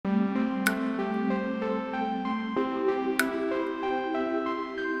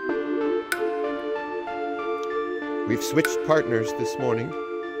We've switched partners this morning.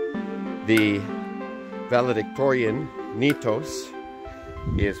 The valedictorian, Nitos,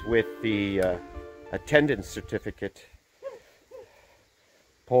 is with the attendance certificate,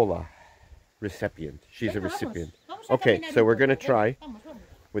 Pola, recipient. She's a recipient. Okay, so we're going to try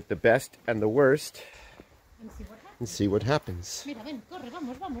with the best and the worst and see what happens.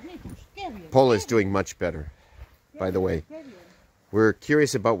 Pola is doing much better, by the way. We're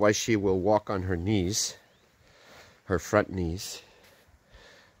curious about why she will walk on her knees, her front knees.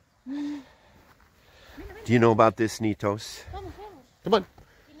 Do you know about this, Nitos? Come on.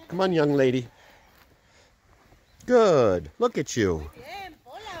 Come on, young lady. Good. Look at you. Muy bien,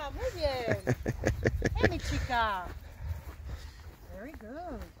 Pola, muy bien. Hey, mi chica. Very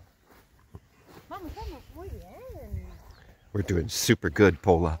good. Vamos, vamos, muy bien. We're doing super good,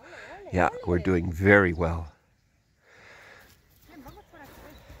 Pola. Yeah, we're doing very well.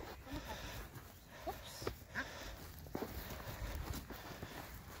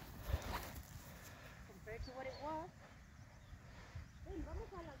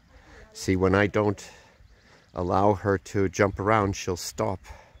 See, when I don't allow her to jump around, she'll stop.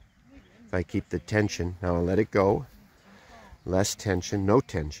 If I keep the tension, now I'll let it go. Less tension, no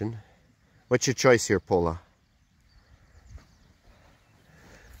tension. What's your choice here, Pola?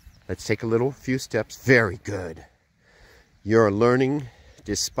 Let's take a few steps. Very good. You're learning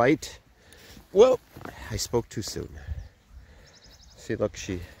despite... Whoa! I spoke too soon. See, look,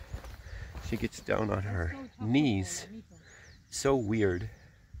 she gets down on her knees. So weird.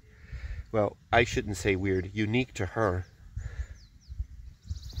 Well, I shouldn't say weird. Unique to her.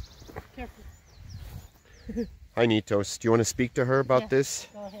 Careful. Hi, Nitos. Do you want to speak to her about this?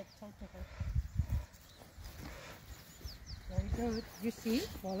 Go ahead, talk to her. Very good. You see,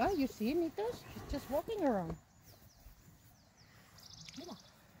 Pola, you see, Nitos? She's just walking around.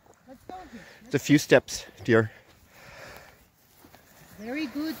 Let's go here. It's a few steps, dear. Very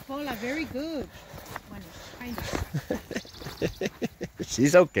good, Pola, very good. One, kind of.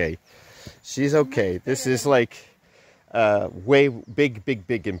 She's okay. She's okay. This is like way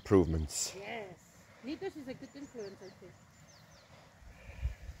big improvements. Yes. Nitos is a good influence, I think.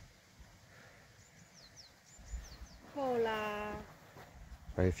 Pola.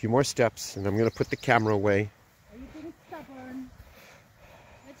 All right, a few more steps, and I'm going to put the camera away. Are you getting stubborn?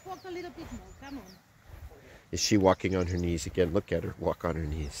 Let's walk a little bit more. Come on. Is she walking on her knees again? Look at her walk on her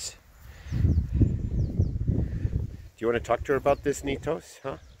knees. Do you want to talk to her about this, Nitos?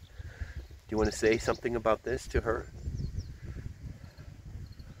 Huh? Do you want to say something about this to her?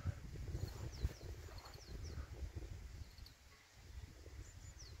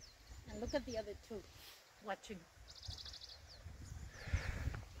 And look at the other two watching.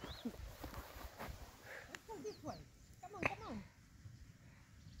 Let's go this way. Come on, come on.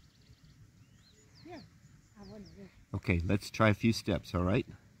 Here. I want to. Okay, let's try a few steps, all right?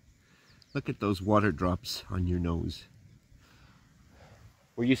 Look at those water drops on your nose.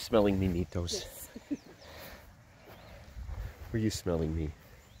 Were you smelling me, Nitos? Yes. Were you smelling me?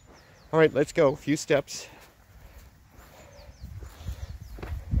 All right, let's go. A few steps.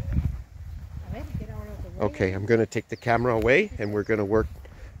 Okay, I'm going to take the camera away and we're going to work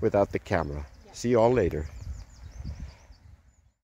without the camera. See you all later.